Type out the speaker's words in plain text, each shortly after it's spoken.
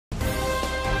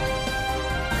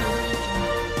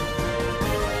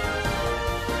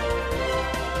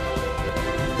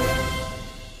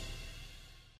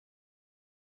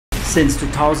Since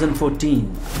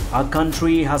 2014, our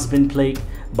country has been plagued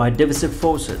by divisive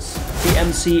forces.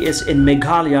 TMC is in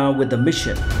Meghalaya with the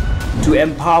mission to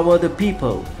empower the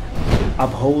people,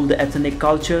 uphold the ethnic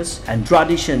cultures and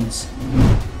traditions,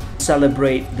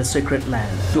 celebrate the sacred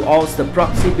land. To oust the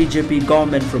proxy BJP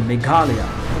government from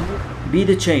Meghalaya, be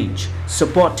the change,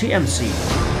 support TMC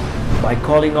by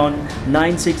calling on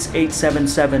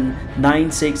 96877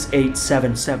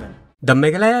 96877. The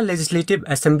Meghalaya Legislative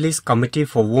Assembly's Committee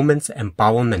for Women's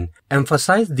Empowerment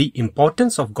emphasized the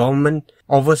importance of government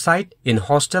oversight in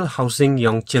hostel housing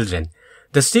young children.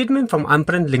 The statement from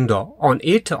Amperan Lyngdoh on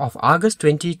 8th of August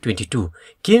 2022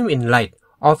 came in light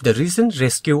of the recent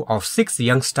rescue of 6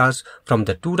 youngsters from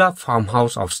the Tura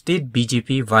farmhouse of State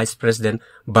BJP Vice President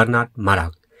Bernard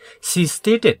Marak. She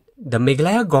stated the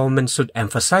Meghalaya government should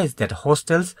emphasize that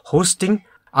hostels hosting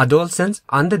adolescents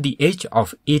under the age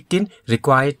of 18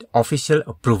 required official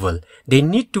approval. They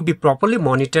need to be properly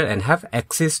monitored and have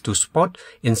access to spot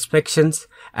inspections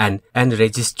and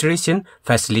registration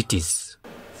facilities.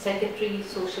 Secretary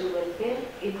Social Welfare,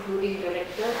 including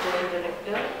Director, Joint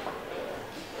Director,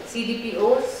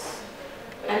 CDPOs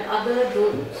and other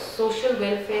social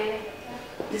welfare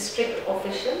district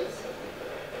officials.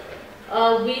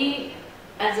 We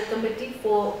as a committee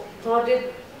thought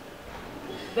it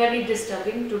very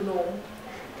disturbing to know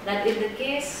that in the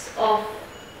case of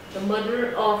the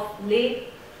murder of late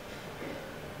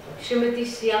Srimati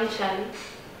Siang Shani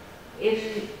in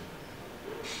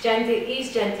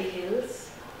East Janti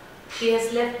Hills, she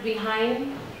has left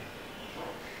behind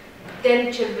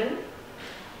 10 children,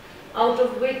 out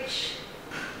of which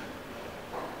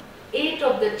 8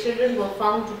 of the children were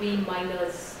found to be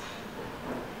minors.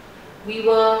 We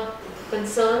were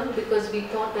concerned because we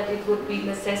thought that it would be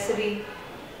necessary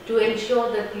to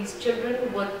ensure that these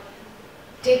children were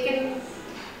taken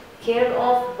care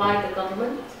of by the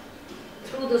government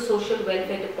through the social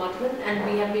welfare department, and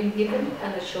we have been given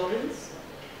an assurance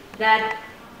that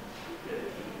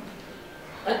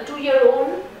a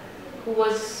 2-year-old who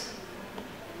was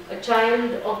a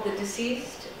child of the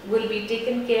deceased will be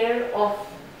taken care of.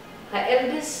 Her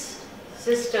eldest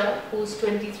sister, who is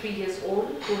 23 years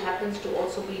old, who happens to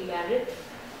also be married.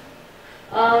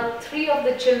 3 of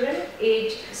the children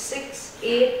aged 6,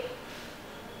 8,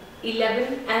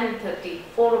 11 and 30,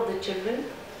 4 of the children.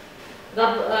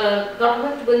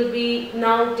 Government will be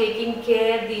now taking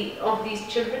care of these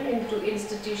children into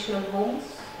institutional homes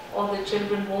or the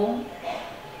children home,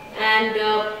 and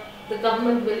the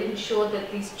government will ensure that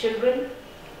these children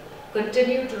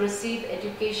continue to receive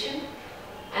education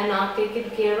and are taken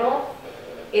care of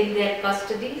in their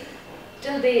custody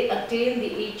till they attain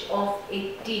the age of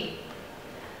 18.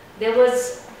 There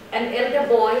was an elder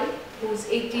boy who is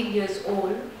 18 years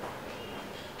old,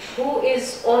 who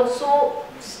is also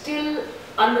still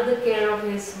under the care of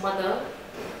his mother,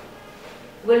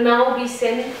 will now be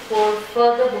sent for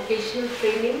further vocational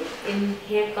training in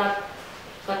hair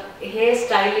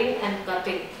styling and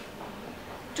cutting.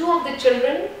 2 of the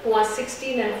children, who are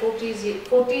 16 and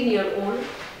 14-year-old,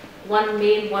 one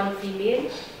male, one female,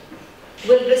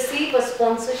 will receive a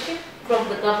sponsorship from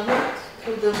the government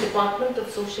through the Department of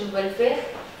Social Welfare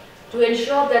to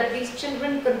ensure that these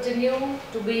children continue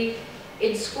to be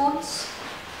in schools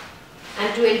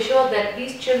and to ensure that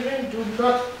these children do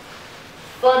not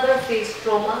further face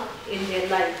trauma in their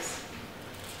lives.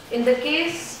 In the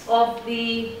case of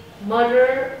the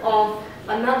murder of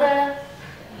another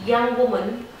young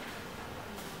woman,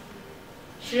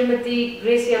 Srimati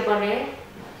Gracia Bare,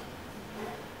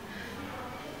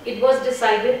 it was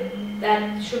decided that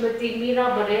Srimati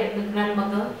Meera Bare, the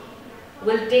grandmother,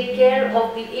 will take care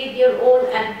of the 8-year-old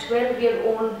and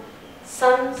 12-year-old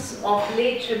sons of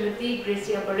late Srimati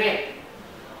Gracia Bare.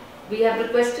 We have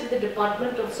requested the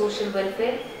Department of Social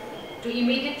Welfare to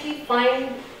immediately file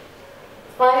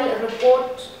a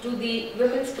report to the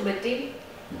Women's Committee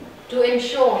to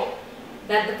ensure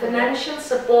that the financial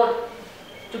support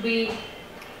to be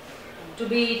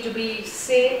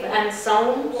safe and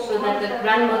sound, so that the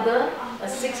grandmother, a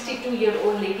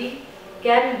 62-year-old lady,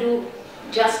 can do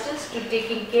justice to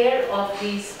taking care of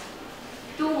these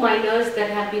 2 minors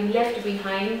that have been left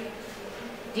behind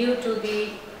due to the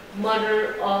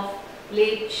murder of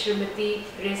late Srimati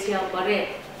Gracia Bare.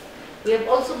 We have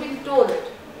also been told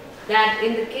that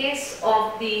in the case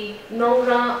of the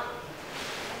Naura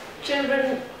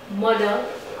children murder,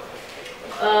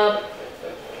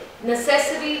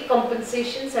 necessary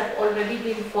compensations have already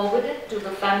been forwarded to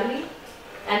the family,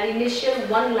 and initial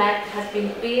 1 lakh has been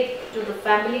paid to the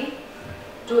family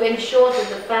to ensure that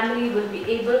the family will be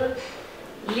able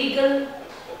legal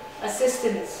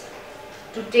assistance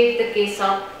to take the case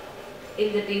up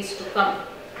in the days to come.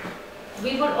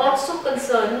 We were also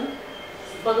concerned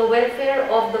for the welfare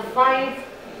of the 5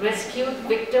 rescued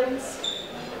victims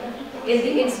in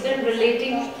the incident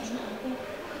relating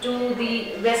to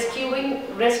the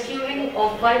rescuing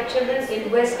of 5 children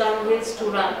in West Garo Hills,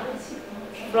 Turan,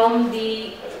 from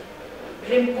the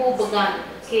Rimpu Bagan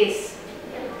case.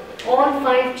 All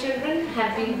 5 children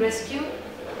have been rescued,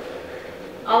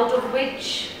 out of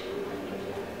which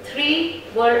 3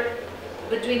 were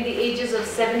between the ages of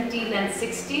 17 and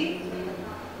 16.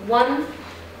 1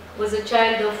 was a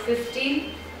child of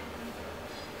 15,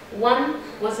 1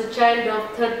 was a child of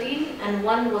 13, and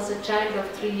 1 was a child of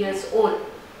 3 years old.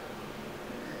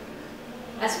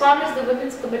 As far as the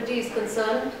Women's Committee is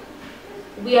concerned,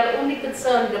 we are only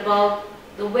concerned about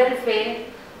the welfare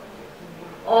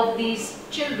of these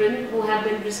children who have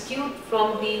been rescued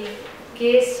from the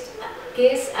case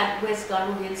at West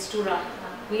Garo Hills, Tura.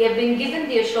 We have been given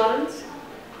the assurance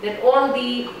that all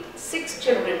the 6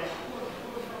 children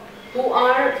who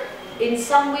are in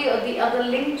some way or the other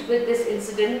linked with this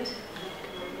incident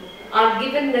are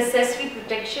given necessary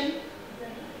protection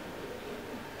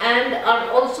and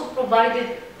are also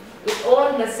provided with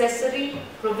all necessary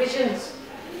provisions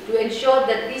to ensure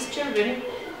that these children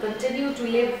continue to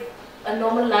live a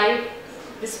normal life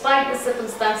despite the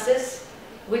circumstances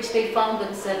which they found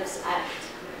themselves at.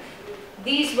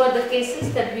 These were the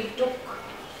cases that we took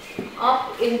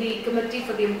up in the Committee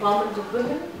for the Empowerment of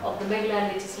Women of the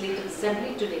Meghalaya Legislative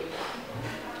Assembly today.